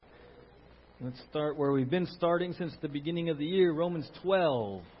Let's start where we've been starting since the beginning of the year, Romans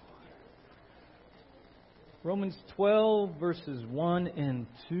 12. Romans 12, verses 1 and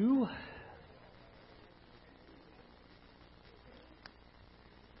 2.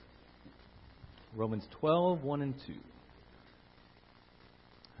 Romans 12, 1 and 2.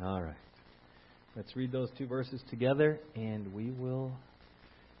 All right. Let's read those two verses together, and we will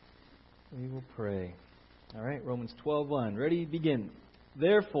pray. All right, Romans 12, 1. Ready? Begin.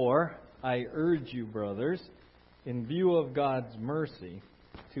 Therefore, I urge you, brothers, in view of God's mercy,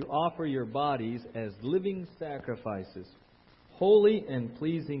 to offer your bodies as living sacrifices, holy and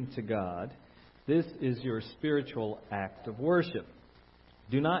pleasing to God. This is your spiritual act of worship.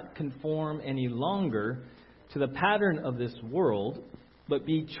 Do not conform any longer to the pattern of this world, but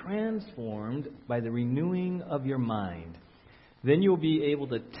be transformed by the renewing of your mind. Then you'll be able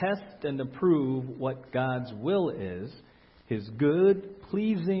to test and approve what God's will is, His good,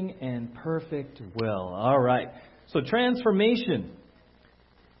 pleasing, and perfect will. All right. So transformation.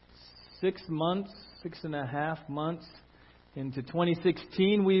 6 months, 6.5 months into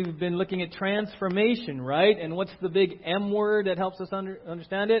 2016, we've been looking at transformation, right? And what's the big M word that helps us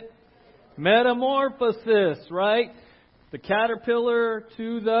understand it? Metamorphosis, right? The caterpillar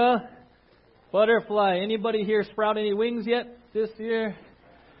to the butterfly. Anybody here sprout any wings yet this year?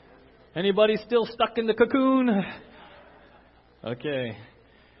 Anybody still stuck in the cocoon? Okay.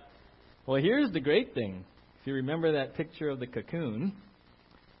 Well, here's the great thing. If you remember that picture of the cocoon,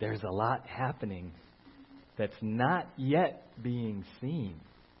 there's a lot happening that's not yet being seen.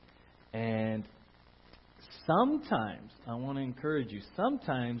 And sometimes, I want to encourage you,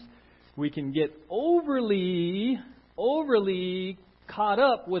 sometimes we can get overly caught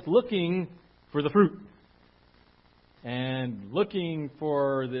up with looking for the fruit and looking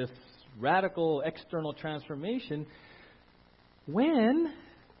for this radical external transformation when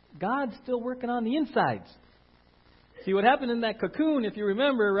God's still working on the insides. See, what happened in that cocoon, if you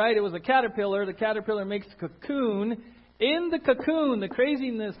remember, right, it was a caterpillar. The caterpillar makes a cocoon. In the cocoon, the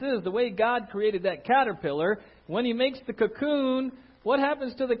craziness is the way God created that caterpillar. When He makes the cocoon, what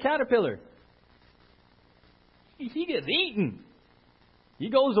happens to the caterpillar? He gets eaten. He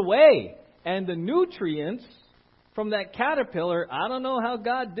goes away. And the nutrients from that caterpillar, I don't know how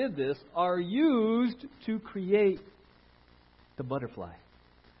God did this, are used to create the butterfly.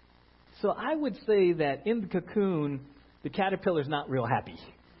 So I would say that in the cocoon, the caterpillar's not real happy.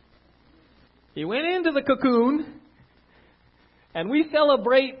 He went into the cocoon, and we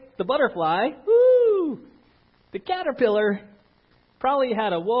celebrate the butterfly. Woo! The caterpillar probably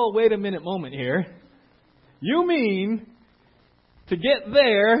had a, whoa, wait a minute moment here. You mean to get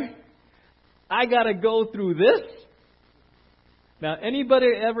there, I got to go through this? Now, anybody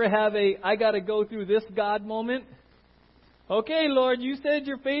ever have a I got to go through this God moment? Okay, Lord, you said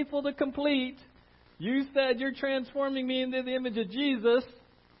you're faithful to complete. You said you're transforming me into the image of Jesus.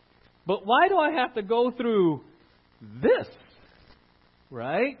 But why do I have to go through this?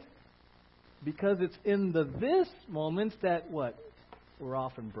 Right? Because it's in the this moments that what? We're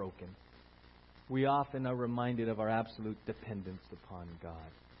often broken. We often are reminded of our absolute dependence upon God.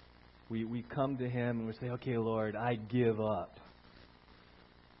 We come to Him and we say, okay, Lord, I give up.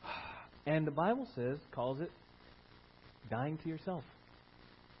 And the Bible calls it dying to yourself.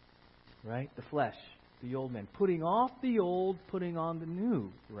 Right? The flesh, the old man. Putting off the old, putting on the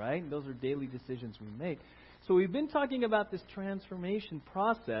new. Right? And those are daily decisions we make. So we've been talking about this transformation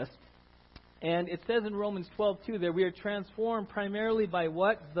process. And it says in Romans 12:2 that we are transformed primarily by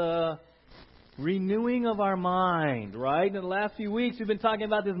what? The renewing of our mind. Right? In the last few weeks we've been talking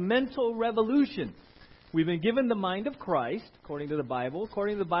about this mental revolution. We've been given the mind of Christ, according to the Bible.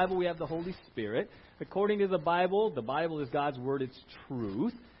 According to the Bible, we have the Holy Spirit. According to the Bible is God's Word, it's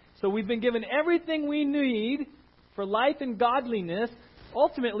truth. So we've been given everything we need for life and godliness,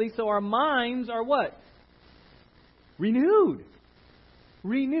 ultimately, so our minds are what? Renewed.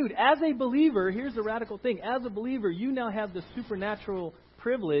 Renewed. As a believer, here's the radical thing. As a believer, you now have the supernatural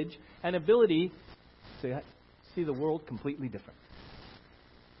privilege and ability to see the world completely different.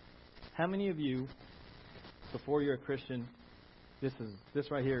 How many of you, before you're a Christian,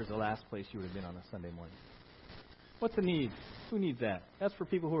 this right here is the last place you would have been on a Sunday morning? What's the need? Who needs that? That's for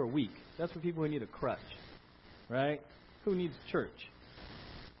people who are weak. That's for people who need a crutch. Right? Who needs church?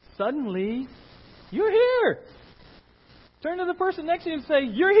 Suddenly, you're here. Turn to the person next to you and say,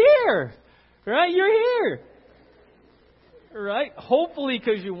 you're here. Right? You're here. Right? Hopefully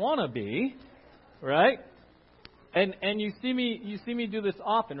because you want to be. Right? And you see me do this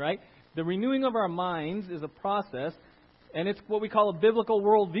often, right? The renewing of our minds is a process. And it's what we call a biblical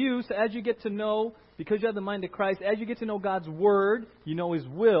worldview. So as you get to know, because you have the mind of Christ, as you get to know God's Word, you know His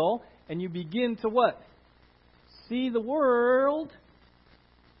will, and you begin to what? See the world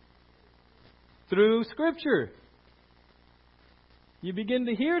through Scripture. You begin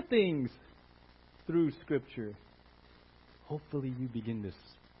to hear things through Scripture. Hopefully you begin to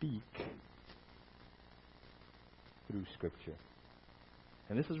speak through Scripture.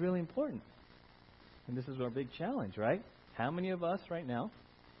 And this is really important. And this is our big challenge, right? How many of us right now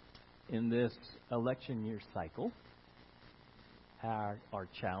in this election year cycle are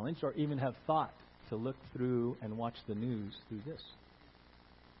challenged or even have thought to look through and watch the news through this?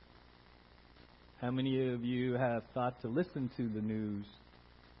 How many of you have thought to listen to the news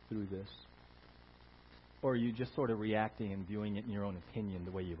through this? Or are you just sort of reacting and viewing it in your own opinion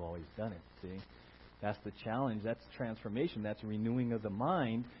the way you've always done it? See? That's the challenge. That's transformation. That's renewing of the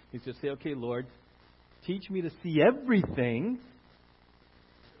mind. Is to say, okay, Lord, teach me to see everything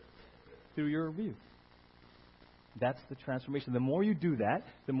through your view. That's the transformation. The more you do that,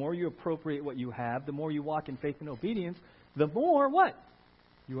 the more you appropriate what you have, the more you walk in faith and obedience, the more what?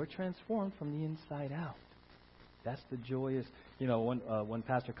 You are transformed from the inside out. That's the joyous, one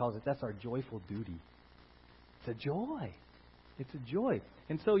pastor calls it, that's our joyful duty. It's a joy. It's a joy.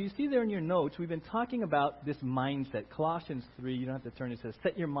 And so you see there in your notes, we've been talking about this mindset. Colossians 3, you don't have to turn, it says,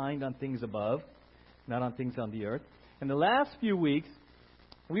 set your mind on things above, not on things on the earth. In the last few weeks,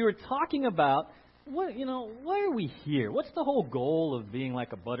 we were talking about, why are we here? What's the whole goal of being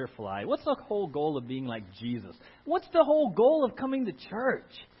like a butterfly? What's the whole goal of being like Jesus? What's the whole goal of coming to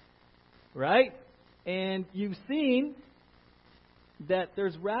church? Right? And you've seen that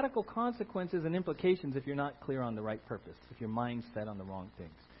there's radical consequences and implications if you're not clear on the right purpose, if your mind's set on the wrong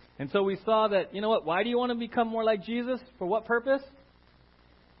things. And so we saw that, why do you want to become more like Jesus? For what purpose?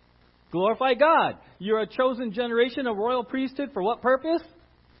 Glorify God. You're a chosen generation, a royal priesthood. For what purpose?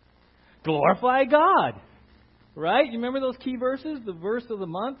 Glorify God. Right? You remember those key verses? The verse of the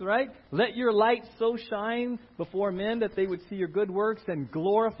month, right? Let your light so shine before men that they would see your good works and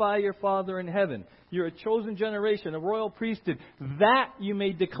glorify your Father in heaven. You're a chosen generation, a royal priesthood, that you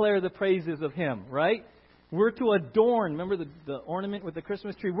may declare the praises of Him, right? We're to adorn. Remember the ornament with the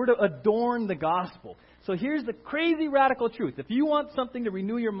Christmas tree? We're to adorn the gospel. So here's the crazy radical truth. If you want something to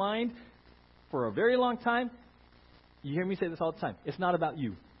renew your mind for a very long time, you hear me say this all the time, it's not about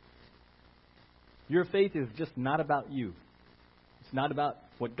you. Your faith is just not about you. It's not about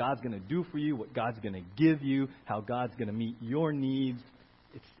what God's going to do for you, what God's going to give you, how God's going to meet your needs.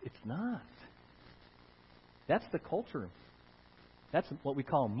 It's not. That's the culture. That's what we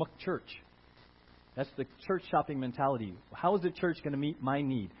call muck church. That's the church shopping mentality. How is the church going to meet my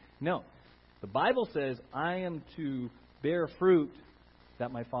need? No. The Bible says I am to bear fruit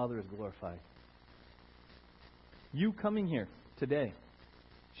that my Father is glorified. You coming here today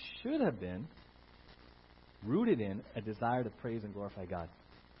should have been rooted in a desire to praise and glorify God.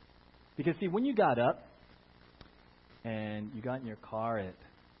 Because, see, when you got up and you got in your car at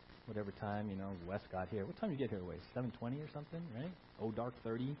whatever time, Wes got here. What time did you get here, Wes? 7:20 or something, right? Oh, dark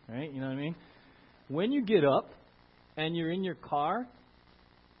 30, right? You know what I mean? When you get up and you're in your car,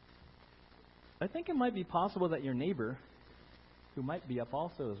 I think it might be possible that your neighbor, who might be up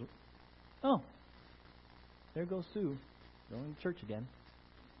also, is, oh, there goes Sue, going to church again.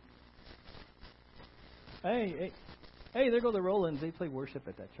 Hey, there go the Rollins. They play worship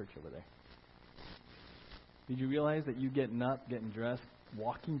at that church over there. Did you realize that you getting up, getting dressed,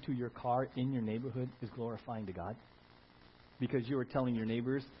 walking to your car in your neighborhood is glorifying to God? Because you are telling your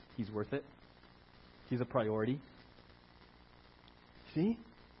neighbors He's worth it. He's a priority. See?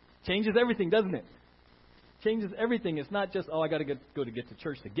 Changes everything, doesn't it? Changes everything. It's not just, I got to go to get to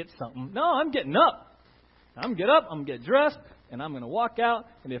church to get something. No, I'm getting up. I'm going to get up, I'm going to get dressed, and I'm going to walk out.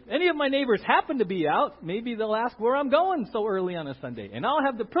 And if any of my neighbors happen to be out, maybe they'll ask where I'm going so early on a Sunday. And I'll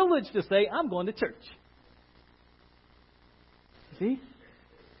have the privilege to say, I'm going to church. See?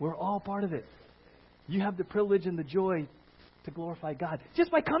 We're all part of it. You have the privilege and the joy to glorify God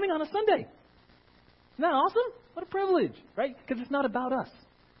just by coming on a Sunday. Isn't that awesome? What a privilege, right? Because it's not about us.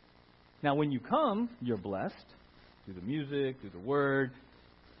 Now, when you come, you're blessed through the music, through the word,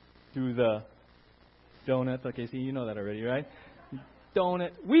 through the donuts. Okay, see, you know that already, right? Donut.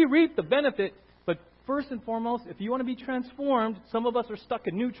 We reap the benefit, but first and foremost, if you want to be transformed, some of us are stuck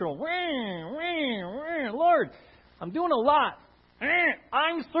in neutral. Lord, I'm doing a lot.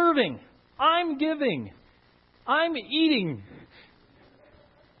 I'm serving. I'm giving. I'm eating.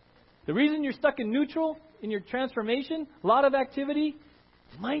 The reason you're stuck in neutral in your transformation, a lot of activity,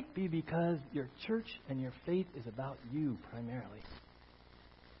 might be because your church and your faith is about you primarily.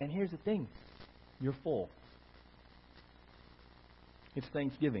 And here's the thing. You're full. It's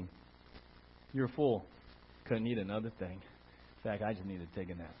Thanksgiving. You're full. Couldn't eat another thing. In fact, I just need to take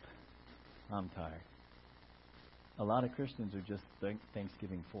a nap. I'm tired. A lot of Christians are just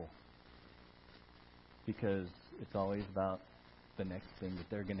Thanksgiving full. Because it's always about the next thing that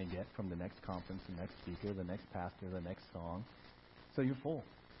they're going to get from the next conference, the next speaker, the next pastor, the next song. So you're full.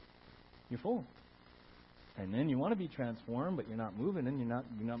 You're full. And then you want to be transformed, but you're not moving, and you're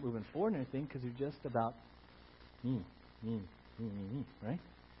not moving forward or anything because you're just about me, right?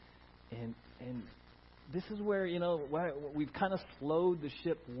 And this is where, we've kind of slowed the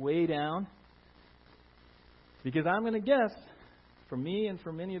ship way down. Because I'm going to guess, for me and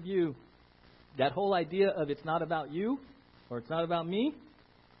for many of you, that whole idea of it's not about you or it's not about me,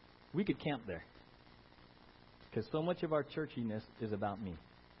 we could camp there. Because so much of our churchiness is about me.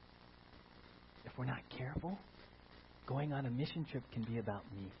 If we're not careful, going on a mission trip can be about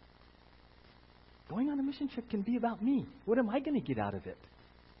me. Going on a mission trip can be about me. What am I going to get out of it?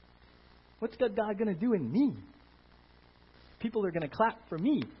 What's God going to do in me? People are going to clap for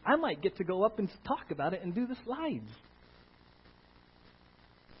me. I might get to go up and talk about it and do the slides.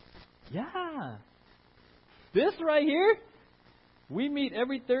 Yeah. This right here, we meet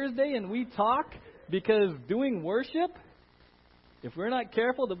every Thursday and we talk because doing worship, if we're not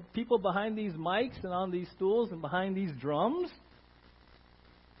careful, the people behind these mics and on these stools and behind these drums,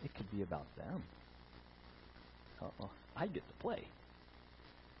 it could be about them. I get to play.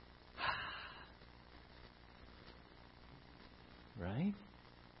 Right?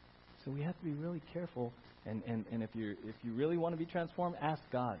 So we have to be really careful. And if you really want to be transformed, ask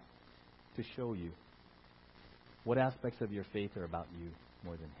God to show you what aspects of your faith are about you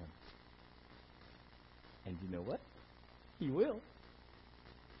more than Him. And you know what? He will.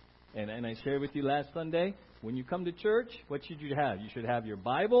 And I shared with you last Sunday, when you come to church, what should you have? You should have your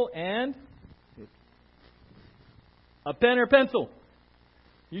Bible and a pen or pencil.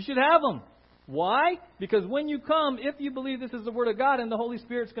 You should have them. Why? Because when you come, if you believe this is the Word of God and the Holy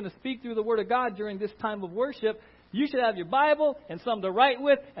Spirit's going to speak through the Word of God during this time of worship, you should have your Bible and something to write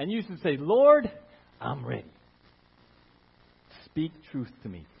with, and you should say, Lord, I'm ready. Speak truth to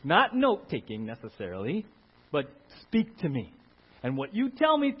me. Not note-taking necessarily, but speak to me. And what you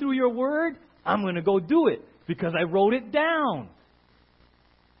tell me through your Word, I'm going to go do it because I wrote it down.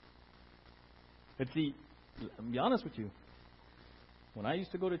 But see, I'll be honest with you. When I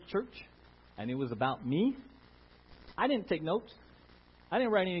used to go to church, and it was about me, I didn't take notes. I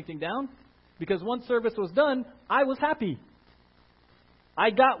didn't write anything down. Because once service was done, I was happy.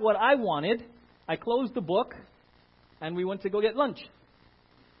 I got what I wanted. I closed the book, and we went to go get lunch.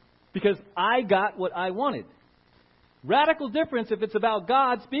 Because I got what I wanted. Radical difference if it's about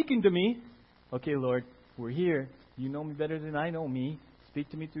God speaking to me. Okay, Lord, we're here. You know me better than I know me. Speak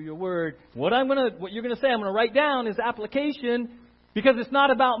to me through your word. What you're going to say, I'm going to write down is application because it's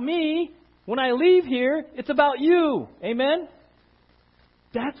not about me. When I leave here, it's about you. Amen?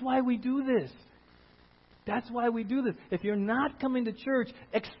 That's why we do this. That's why we do this. If you're not coming to church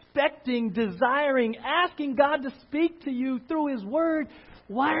expecting, desiring, asking God to speak to you through His Word,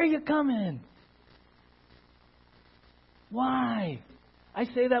 why are you coming? Why? I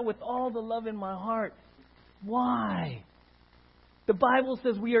say that with all the love in my heart. Why? The Bible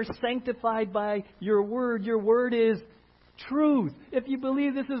says we are sanctified by your Word. Your Word is truth. If you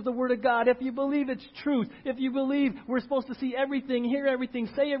believe this is the Word of God, if you believe it's truth, if you believe we're supposed to see everything, hear everything,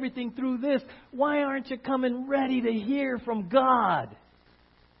 say everything through this, why aren't you coming ready to hear from God?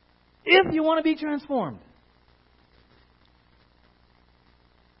 If you want to be transformed.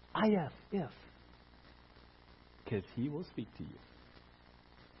 I ask if. Because He will speak to you.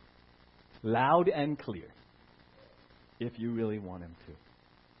 Loud and clear. If you really want Him to.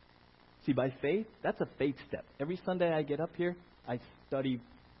 See, by faith, that's a faith step. Every Sunday I get up here, I study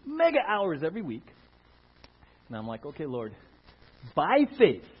mega hours every week. And I'm like, okay, Lord, by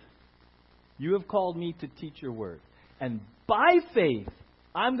faith, you have called me to teach your word. And by faith,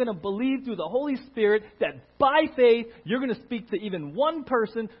 I'm going to believe through the Holy Spirit that by faith, you're going to speak to even one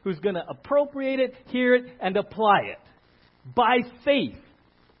person who's going to appropriate it, hear it, and apply it. By faith.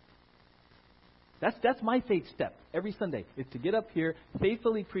 That's my faith step every Sunday, is to get up here,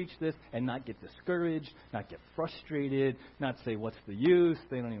 faithfully preach this, and not get discouraged, not get frustrated, not say, what's the use?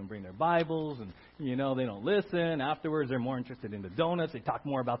 They don't even bring their Bibles, and, they don't listen. Afterwards, they're more interested in the donuts. They talk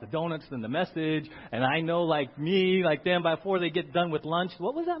more about the donuts than the message. And I know, like me, like them, before they get done with lunch,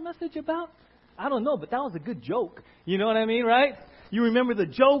 what was that message about? I don't know, but that was a good joke. You know what I mean, right? You remember the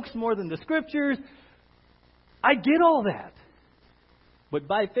jokes more than the scriptures. I get all that. But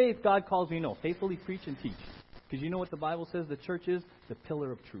by faith, God calls me, faithfully preach and teach. Because you know what the Bible says the church is? The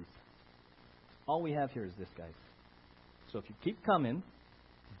pillar of truth. All we have here is this, guys. So if you keep coming,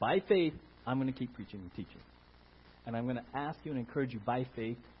 by faith, I'm going to keep preaching and teaching. And I'm going to ask you and encourage you by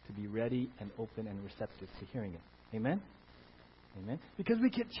faith to be ready and open and receptive to hearing it. Amen? Amen? Because we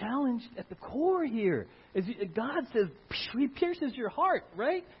get challenged at the core here. God says, He pierces your heart,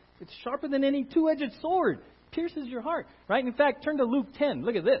 right? It's sharper than any two-edged sword. Pierces your heart, right? In fact, turn to Luke 10.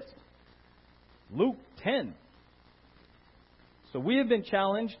 Look at this. Luke 10. So we have been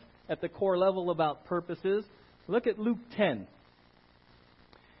challenged at the core level about purposes. Look at Luke 10.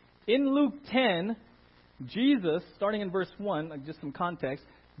 In Luke 10, Jesus, starting in verse 1, just some context,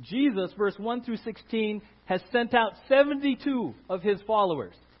 Jesus, verse 1 through 16, has sent out 72 of His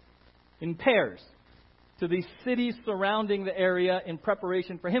followers in pairs to these cities surrounding the area in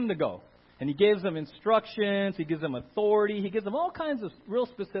preparation for Him to go. And He gives them instructions, He gives them authority, He gives them all kinds of real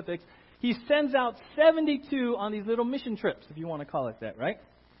specifics. He sends out 72 on these little mission trips, if you want to call it that, right?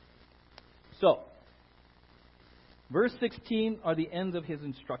 So, verse 16 are the ends of His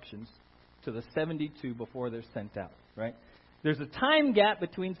instructions to the 72 before they're sent out, right? There's a time gap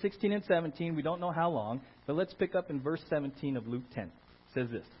between 16 and 17. We don't know how long, but let's pick up in verse 17 of Luke 10. It says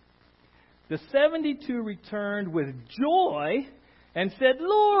this. The 72 returned with joy and said,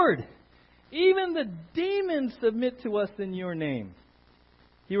 Lord, even the demons submit to us in your name.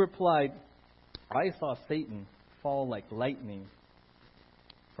 He replied, I saw Satan fall like lightning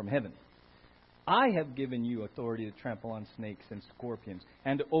from heaven. I have given you authority to trample on snakes and scorpions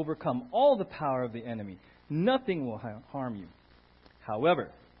and to overcome all the power of the enemy. Nothing will harm you. However,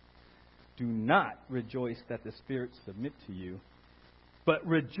 do not rejoice that the spirits submit to you, but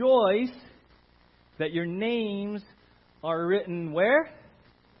rejoice that your names are written where?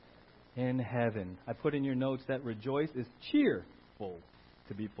 In heaven. I put in your notes that rejoice is cheerful.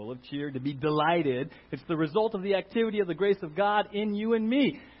 To be full of cheer, to be delighted. It's the result of the activity of the grace of God in you and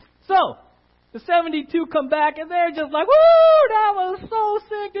me. So, the 72 come back and they're just like, woo, that was so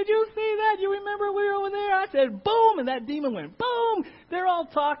sick. Did you see that? You remember we were over there? I said, boom, and that demon went, boom. They're all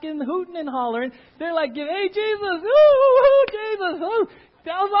talking, hooting and hollering. They're like, hey, Jesus, ooh, Jesus, ooh.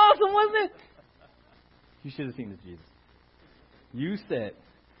 That was awesome, wasn't it? You should have seen this, Jesus. You said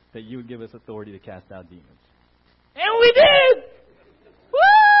that you would give us authority to cast out demons. And we did!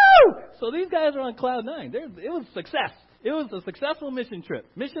 Woo! So these guys are on cloud nine. It was a success. It was a successful mission trip.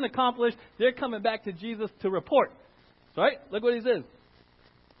 Mission accomplished. They're coming back to Jesus to report. All right? Look what he says.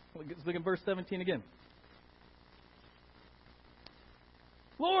 Let's look at verse 17 again.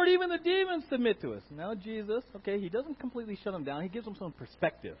 Lord, even the demons submit to us. Now Jesus, okay, He doesn't completely shut them down. He gives them some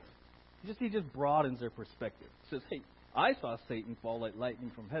perspective. He just broadens their perspective. He says, hey, I saw Satan fall like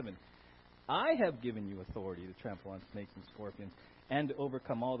lightning from heaven. I have given you authority to trample on snakes and scorpions and to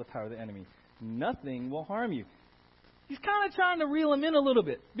overcome all the power of the enemy. Nothing will harm you. He's kind of trying to reel him in a little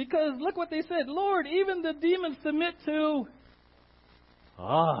bit. Because look what they said. Lord, even the demons submit to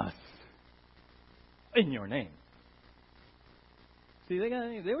us in your name. See,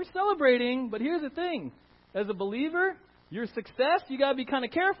 they were celebrating, but here's the thing. As a believer, your success, you got to be kind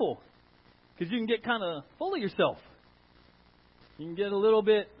of careful. Because you can get kind of full of yourself. You can get a little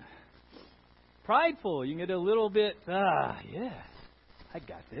bit prideful. You can get a little bit, yes, I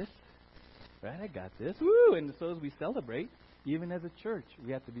got this. Right, I got this. Woo! And so as we celebrate, even as a church,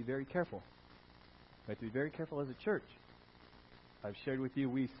 we have to be very careful. We have to be very careful as a church. I've shared with you,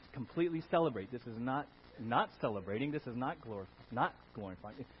 we completely celebrate. This is not celebrating. This is not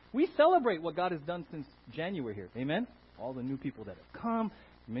glorifying. We celebrate what God has done since January here. Amen? All the new people that have come.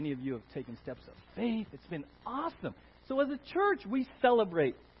 Many of you have taken steps of faith. It's been awesome. So as a church, we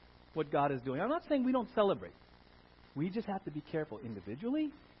celebrate what God is doing. I'm not saying we don't celebrate. We just have to be careful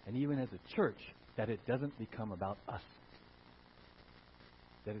individually and even as a church that it doesn't become about us.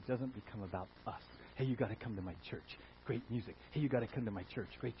 That it doesn't become about us. Hey, you got to come to my church. Great music. Hey, you got to come to my church.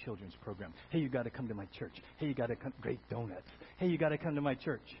 Great children's program. Hey, you got to come to my church. Hey, you got to come. Great donuts. Hey, you got to come to my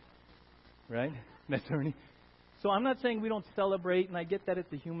church. Right? That's Ernie. So I'm not saying we don't celebrate, and I get that at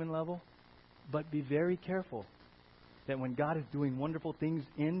the human level, but be very careful that when God is doing wonderful things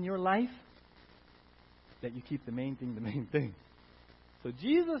in your life, that you keep the main thing the main thing. So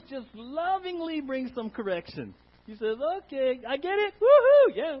Jesus just lovingly brings some correction. He says, okay, I get it.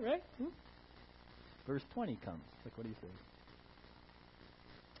 Woohoo! Yeah, right? Verse 20 comes. Look what he says.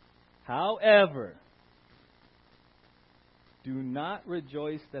 However, do not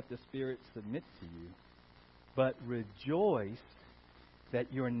rejoice that the Spirit submits to you, but rejoice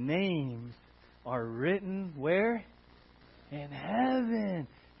that your names are written where? In heaven.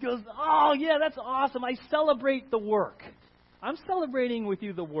 He goes, oh, yeah, that's awesome. I celebrate the work. I'm celebrating with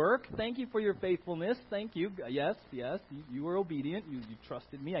you the work. Thank you for your faithfulness. Thank you. Yes. You were obedient. You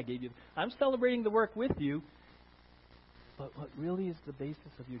trusted me. I gave you. I'm celebrating the work with you. But what really is the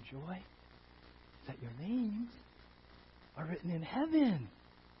basis of your joy is that your names are written in heaven.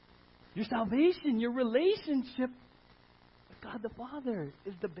 Your salvation, your relationship with God the Father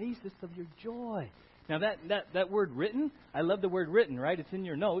is the basis of your joy. Now that word written, I love the word written, right? It's in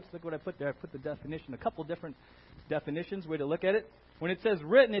your notes. Look what I put there. I put the definition, a couple different definitions, way to look at it. When it says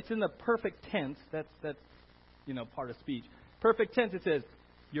written, it's in the perfect tense. That's part of speech. Perfect tense, it says,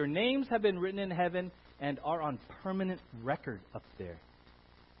 your names have been written in heaven and are on permanent record up there.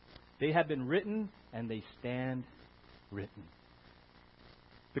 They have been written and they stand written.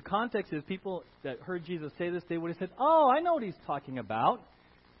 The context is people that heard Jesus say this, they would have said, oh, I know what he's talking about.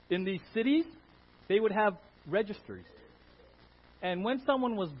 In these cities, they would have registries. And when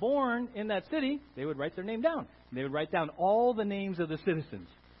someone was born in that city, they would write their name down. They would write down all the names of the citizens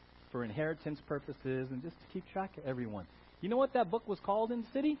for inheritance purposes and just to keep track of everyone. You know what that book was called in the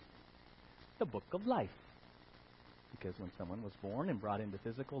city? The Book of Life. Because when someone was born and brought into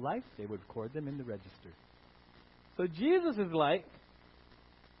physical life, they would record them in the register. So Jesus is like,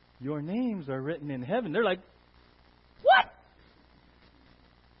 your names are written in heaven. They're like, what?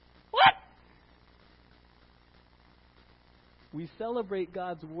 What? We celebrate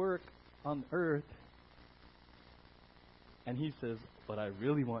God's work on earth. And he says, but I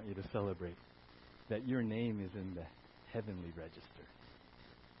really want you to celebrate that your name is in the heavenly register.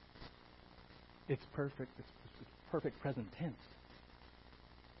 It's perfect. It's perfect present tense.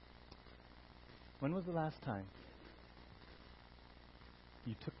 When was the last time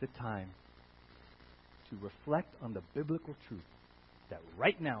you took the time to reflect on the biblical truth that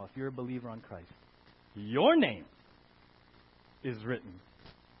right now, if you're a believer on Christ, your name is written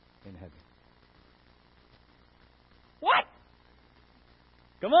in heaven? What?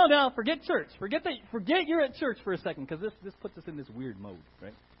 Come on now, forget church. Forget you're at church for a second, because this puts us in this weird mode,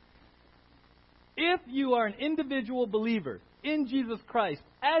 right? If you are an individual believer in Jesus Christ,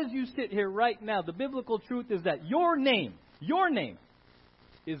 as you sit here right now, the biblical truth is that your name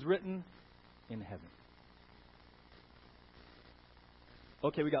is written in heaven.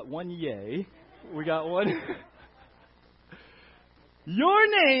 Okay, we got one yay. We got one.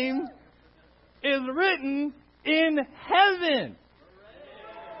 Your name is written in heaven.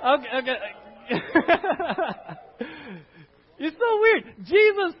 Okay. It's so weird.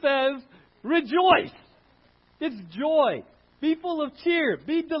 Jesus says, rejoice. It's joy. Be full of cheer.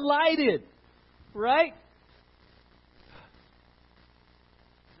 Be delighted. Right?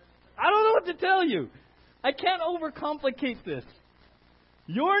 I don't know what to tell you. I can't overcomplicate this.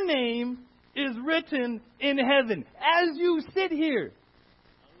 Your name is written in heaven as you sit here.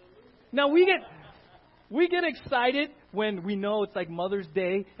 Now we get excited when we know it's like Mother's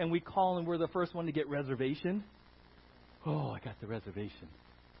Day and we call and we're the first one to get reservation. Oh, I got the reservation.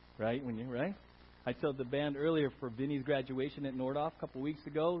 Right? Right? I told the band earlier for Vinny's graduation at Nordhoff a couple weeks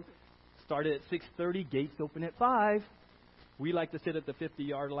ago, started at 6:30, gates open at 5. We like to sit at the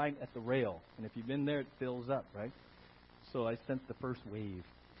 50-yard line at the rail. And if you've been there, it fills up, right? So I sent the first wave.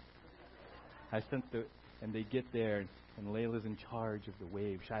 And they get there, and Layla's in charge of the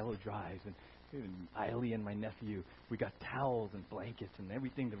wave. Shiloh drives, and Eiley and my nephew, we got towels and blankets and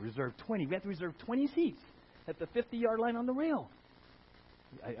everything to reserve 20. We have to reserve 20 seats at the 50-yard line on the rail.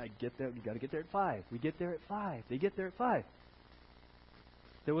 I get there. You got to get there at 5. We get there at 5. They get there at 5.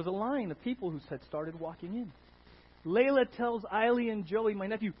 There was a line of people who had started walking in. Layla tells Eiley and Joey, my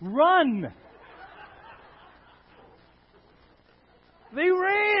nephew, run! They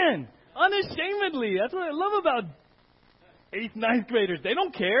ran unashamedly. That's what I love about 8th, 9th graders. They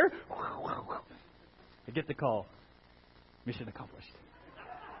don't care. I get the call. Mission accomplished.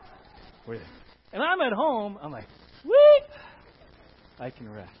 And I'm at home. I'm like, sweet! I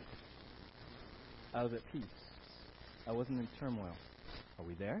can rest. I was at peace. I wasn't in turmoil. Are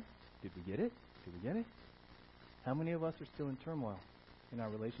we there? Did we get it? Did we get it? How many of us are still in turmoil in our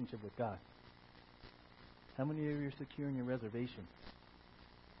relationship with God? How many of you are secure in your reservation?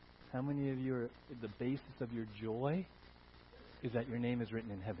 How many of you are, the basis of your joy is that your name is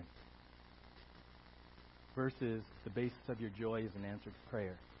written in heaven? Versus the basis of your joy is an answered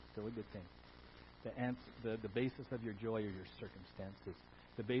prayer. Still a good thing. The basis of your joy are your circumstances.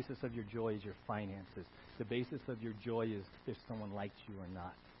 The basis of your joy is your finances. The basis of your joy is if someone likes you or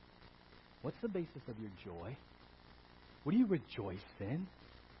not. What's the basis of your joy? What do you rejoice in?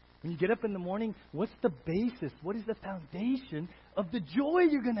 When you get up in the morning, what's the basis? What is the foundation of the joy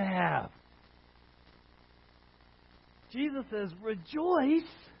you're going to have? Jesus says, rejoice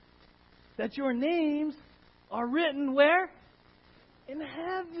that your names are written where? In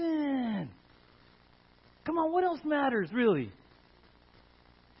heaven. Come on, what else matters, really?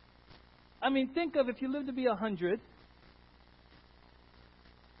 I mean, think of if you live to be 100,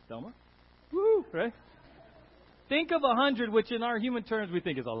 Selma. Woo, right? Think of 100, which in our human terms we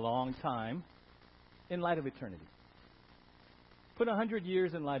think is a long time, in light of eternity. Put 100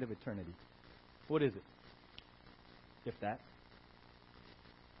 years in light of eternity. What is it? If that.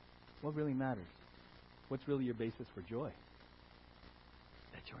 What really matters? What's really your basis for joy?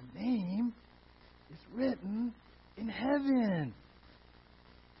 That your name is written in heaven.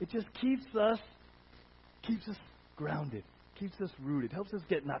 It just keeps us grounded, keeps us rooted, helps us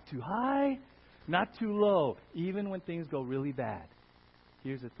get not too high, not too low, even when things go really bad.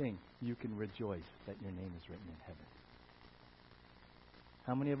 Here's the thing, you can rejoice that your name is written in heaven.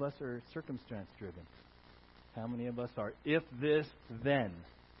 How many of us are circumstance driven? How many of us are if this, then?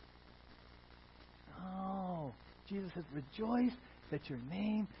 Oh, Jesus says, rejoice that your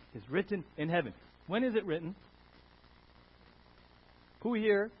name is written in heaven. When is it written? Who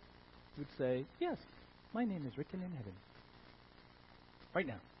here would say, yes, my name is written in heaven? Right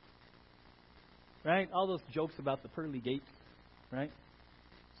now. Right? All those jokes about the pearly gates, right?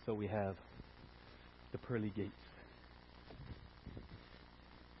 So we have the pearly gates.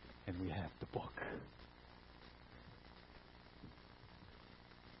 And we have the book.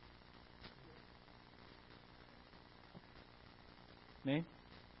 Name?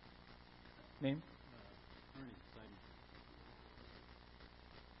 Name?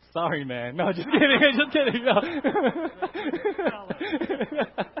 Sorry, man. No, just kidding. Just kidding. No.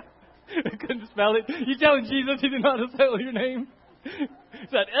 Couldn't spell it. You telling Jesus he did not know how to spell your name?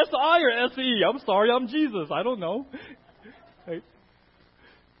 Is that S-I or S-E? I'm sorry, I'm Jesus. I don't know. Right.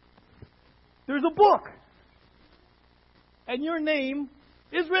 There's a book. And your name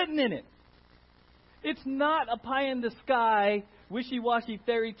is written in it. It's not a pie-in-the-sky, wishy-washy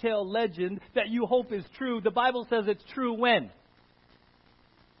fairy tale legend that you hope is true. The Bible says it's true when?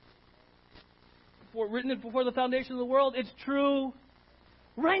 Written before the foundation of the world. It's true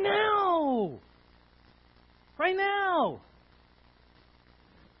right now. Right now.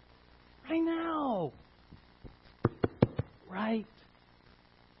 Right now. Right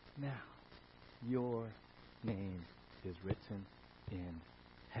now. Your name is written in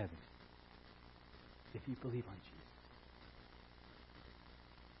heaven. If you believe on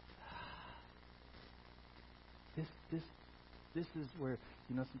Jesus. This is where,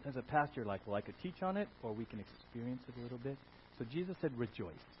 sometimes a pastor well, I could teach on it, or we can experience it a little bit. So Jesus said,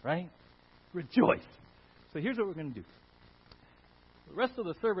 rejoice, right? Rejoice. So here's what we're going to do. The rest of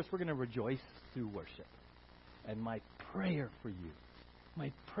the service, we're going to rejoice through worship. And my prayer for you,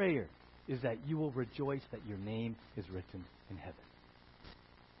 is that you will rejoice that your name is written in heaven.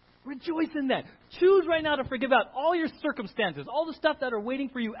 Rejoice in that. Choose right now to forgive out all your circumstances, all the stuff that are waiting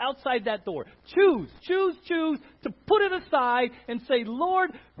for you outside that door. Choose to put it aside and say,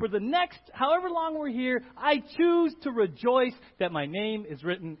 Lord, for the next however long we're here, I choose to rejoice that my name is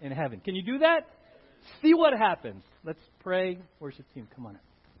written in heaven. Can you do that? See what happens. Let's pray. Worship team, come on up.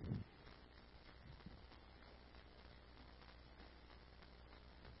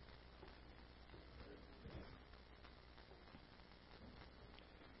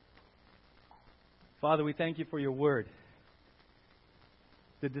 Father, we thank you for your word.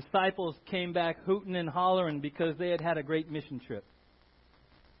 The disciples came back hooting and hollering because they had had a great mission trip.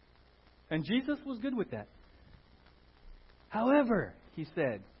 And Jesus was good with that. However, he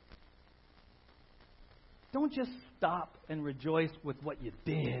said, don't just stop and rejoice with what you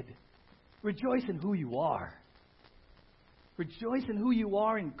did. Rejoice in who you are. Rejoice in who you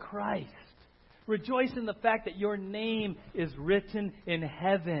are in Christ. Rejoice in the fact that your name is written in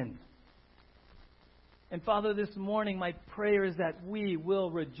heaven. And Father, this morning, my prayer is that we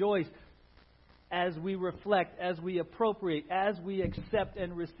will rejoice as we reflect, as we appropriate, as we accept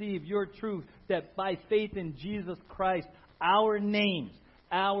and receive your truth, that by faith in Jesus Christ, our names,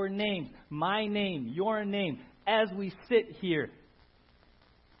 my name, your name, as we sit here,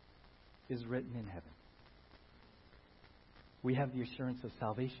 is written in heaven. We have the assurance of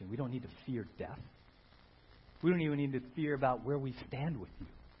salvation. We don't need to fear death. We don't even need to fear about where we stand with you.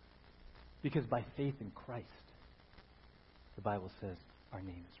 Because by faith in Christ, the Bible says our name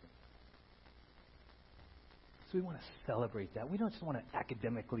is written. So we want to celebrate that. We don't just want to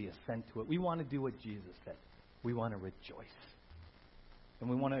academically assent to it. We want to do what Jesus said. We want to rejoice.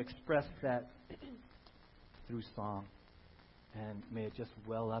 And we want to express that through song. And may it just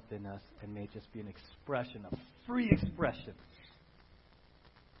well up in us, and may it just be an expression, a free expression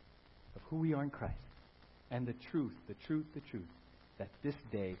of who we are in Christ. And the truth, that this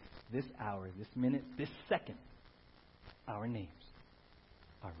day, this hour, this minute, this second, our names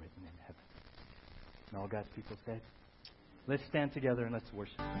are written in heaven. And all God's people said, let's stand together and let's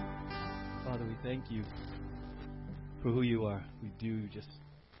worship. Father, we thank you for who you are. We do just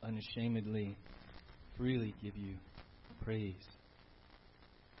unashamedly, freely give you praise,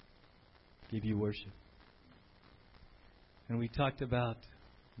 give you worship. And we talked about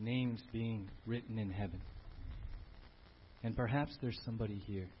names being written in heaven. And perhaps there's somebody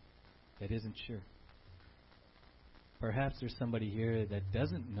here that isn't sure. Perhaps there's somebody here that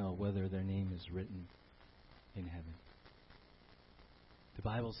doesn't know whether their name is written in heaven. The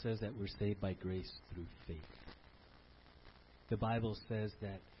Bible says that we're saved by grace through faith. The Bible says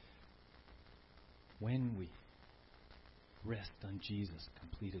that when we rest on Jesus'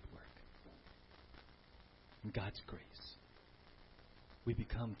 completed work, in God's grace, we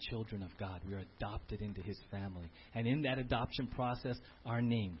become children of God. We are adopted into His family. And in that adoption process, our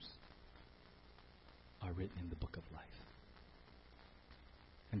names are written in the book of life.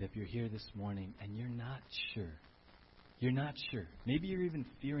 And if you're here this morning and you're not sure, maybe you're even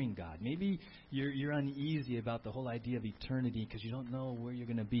fearing God, maybe you're uneasy about the whole idea of eternity because you don't know where you're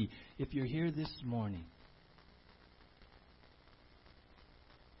going to be. If you're here this morning,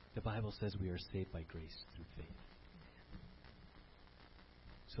 the Bible says we are saved by grace through faith.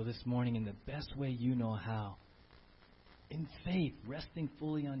 So this morning, in the best way you know how, in faith, resting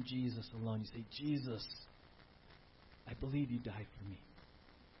fully on Jesus alone, you say, Jesus, I believe you died for me.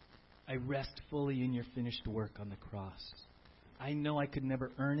 I rest fully in your finished work on the cross. I know I could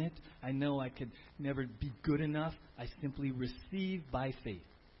never earn it. I know I could never be good enough. I simply receive by faith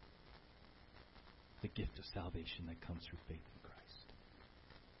the gift of salvation that comes through faith in Christ.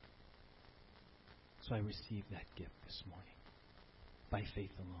 So I receive that gift this morning by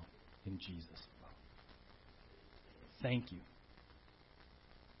faith alone, in Jesus alone. Thank you.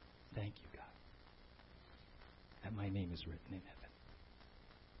 Thank you, God, that my name is written in heaven.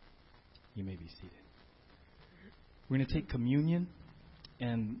 You may be seated. We're going to take communion,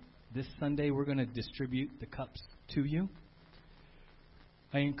 and this Sunday we're going to distribute the cups to you.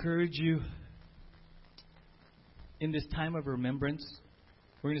 I encourage you, in this time of remembrance,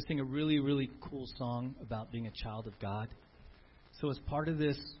 we're going to sing a really, really cool song about being a child of God. So as part of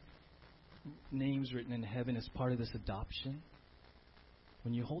this, names written in heaven, as part of this adoption,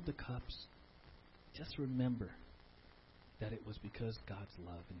 when you hold the cups, just remember that it was because God's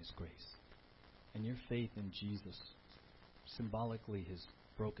love and His grace and your faith in Jesus, symbolically His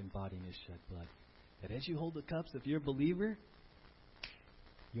broken body and His shed blood, that as you hold the cups, if you're a believer,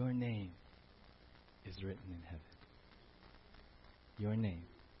 your name is written in heaven. Your name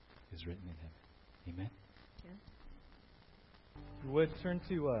is written in heaven. Amen? Yeah. If you would,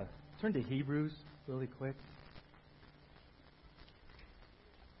 turn to Hebrews really quick.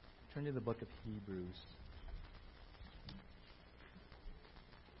 Turn to the book of Hebrews.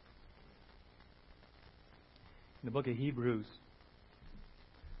 In the book of Hebrews,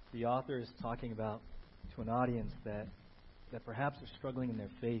 the author is talking about to an audience that perhaps are struggling in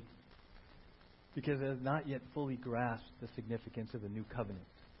their faith because they have not yet fully grasped the significance of the new covenant.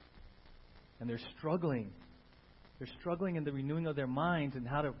 And they're struggling. They're struggling in the renewing of their minds and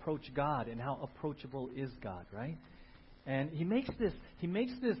how to approach God and how approachable is God, right? And he makes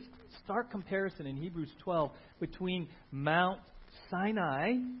this stark comparison in Hebrews 12 between Mount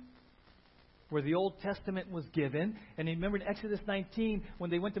Sinai, where the Old Testament was given. And remember in Exodus 19, when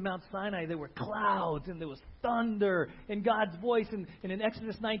they went to Mount Sinai, there were clouds and there was thunder and God's voice. And in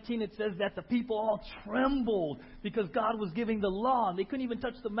Exodus 19, it says that the people all trembled because God was giving the law. And they couldn't even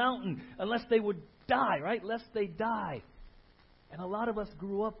touch the mountain unless they would die, right? Lest they die. And a lot of us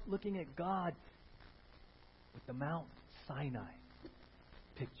grew up looking at God with the Mount Sinai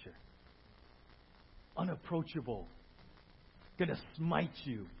picture. Unapproachable. Gonna smite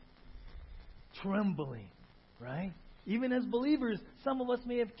you. Trembling, right? Even as believers, some of us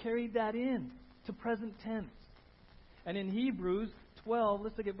may have carried that in to present tense. And in Hebrews 12,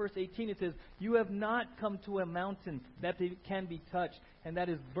 let's look at verse 18. It says, "You have not come to a mountain that can be touched, and that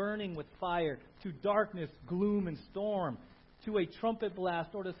is burning with fire, to darkness, gloom, and storm, to a trumpet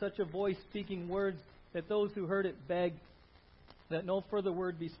blast, or to such a voice speaking words that those who heard it begged that no further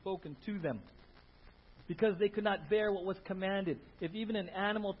word be spoken to them, because they could not bear what was commanded. If even an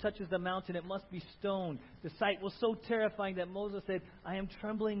animal touches the mountain, it must be stoned. The sight was so terrifying that Moses said, I am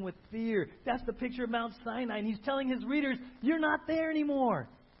trembling with fear." That's the picture of Mount Sinai. And he's telling his readers, you're not there anymore.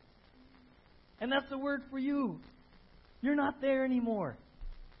 And that's the word for you. You're not there anymore.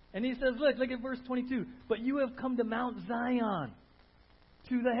 And he says, look at verse 22. "But you have come to Mount Zion,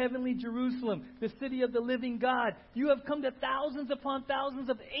 to the heavenly Jerusalem, the city of the living God. You have come to thousands upon thousands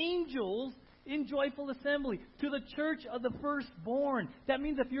of angels in joyful assembly, to the church of the firstborn." That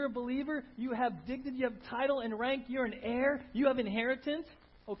means if you're a believer, you have dignity, you have title and rank, you're an heir, you have inheritance.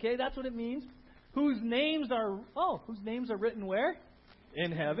 Okay, that's what it means. Whose names are written where?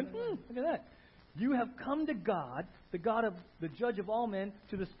 in heaven. Look at that. You have come to God, the God of the judge of all men,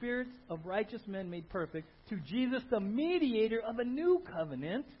 to the spirits of righteous men made perfect, to Jesus, the mediator of a new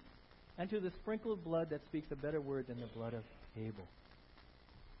covenant, and to the sprinkled blood that speaks a better word than the blood of Abel.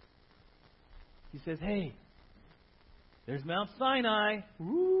 He says, hey, there's Mount Sinai.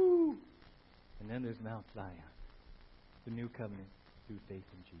 Woo! And then there's Mount Zion, the new covenant through faith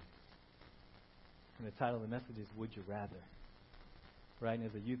in Jesus. And the title of the message is Would You Rather? Right? And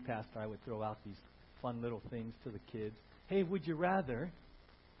as a youth pastor, I would throw out these fun little things to the kids. Hey, would you rather,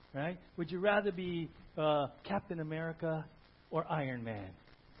 right? Would you rather be Captain America or Iron Man?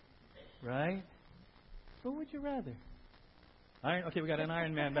 Right? What would you rather? Okay, we got an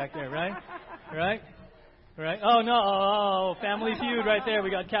Iron Man back there, right? Right? Right? Oh, no. Oh, Family Feud right there.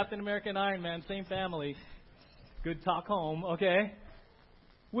 We got Captain America and Iron Man, same family. Good talk home, okay?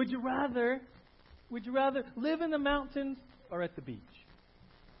 Would you rather live in the mountains or at the beach?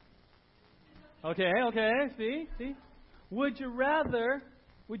 Okay, see? Would you rather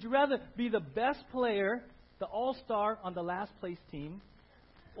be the best player, the all-star on the last place team,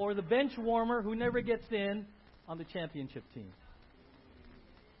 or the bench warmer who never gets in on the championship team?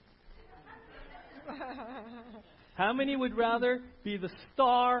 How many would rather be the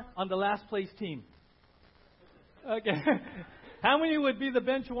star on the last place team? Okay. How many would be the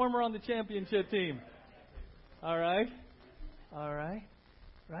bench warmer on the championship team? All right.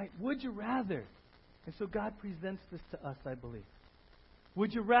 Right? Would you rather? And so God presents this to us, I believe.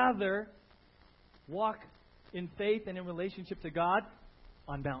 Would you rather walk in faith and in relationship to God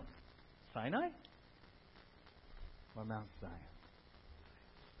on Mount Sinai or Mount Zion?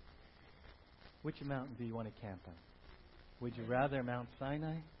 Which mountain do you want to camp on? Would you rather Mount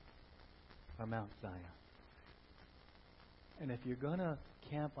Sinai or Mount Zion? And if you're going to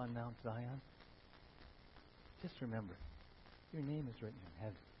camp on Mount Zion, just remember, your name is written in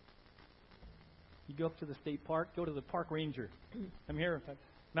heaven. You go up to the state park, go to the park ranger. I'm here at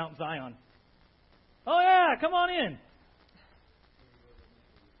Mount Zion. Oh, yeah, come on in.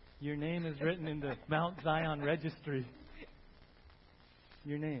 Your name is written in the Mount Zion registry.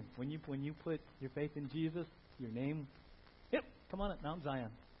 Your name. When you put your faith in Jesus, your name, yep, come on up, Mount Zion.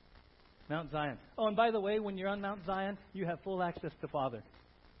 Mount Zion. Oh, and by the way, when you're on Mount Zion, you have full access to Father.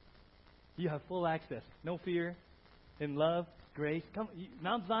 You have full access. No fear. In love, grace.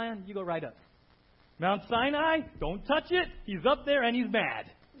 Mount Zion, you go right up. Mount Sinai, don't touch it. He's up there and he's mad.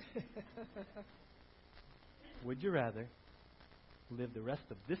 Would you rather live the rest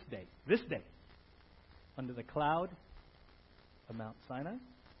of this day, under the cloud of Mount Sinai,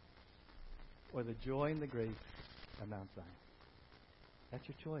 or the joy and the grace of Mount Zion? That's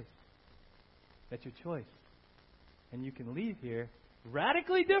your choice. That's your choice. And you can leave here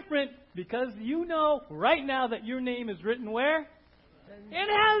radically different because you know right now that your name is written where? In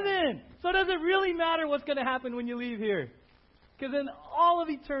heaven. So does it really matter what's going to happen when you leave here? Because in all of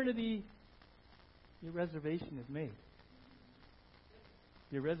eternity, your reservation is made.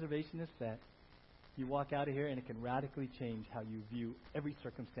 Your reservation is set. You walk out of here and it can radically change how you view every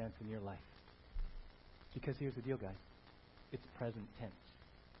circumstance in your life. Because here's the deal, guys. It's present tense.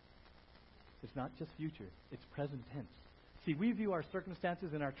 It's not just future. It's present tense. See, we view our circumstances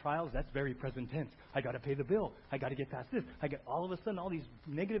and our trials, that's very present tense. I got to pay the bill. I got to get past this. All of a sudden, all these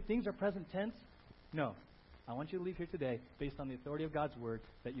negative things are present tense. No. I want you to leave here today, based on the authority of God's Word,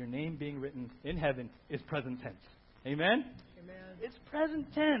 that your name being written in heaven is present tense. Amen? Amen. It's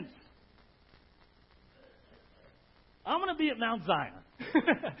present tense. I'm going to be at Mount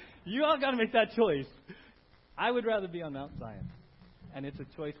Zion. You all got to make that choice. I would rather be on Mount Zion. And it's a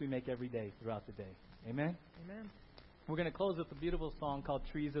choice we make every day throughout the day. Amen? Amen. We're going to close with a beautiful song called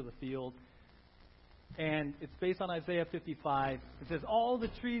Trees of the Field. And it's based on Isaiah 55. It says, all the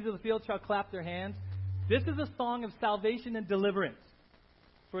trees of the field shall clap their hands. This is a song of salvation and deliverance.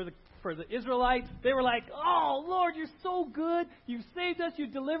 For the Israelites, they were like, oh, Lord, you're so good. You've saved us.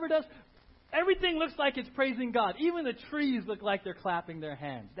 You've delivered us. Everything looks like it's praising God. Even the trees look like they're clapping their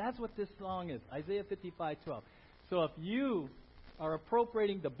hands. That's what this song is, Isaiah 55:12. So if you are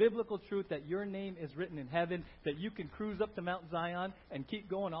appropriating the biblical truth that your name is written in heaven, that you can cruise up to Mount Zion and keep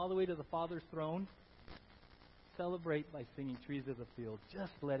going all the way to the Father's throne, celebrate by singing Trees of the Field.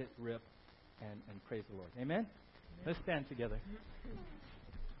 Just let it rip and praise the Lord. Amen? Let's stand together.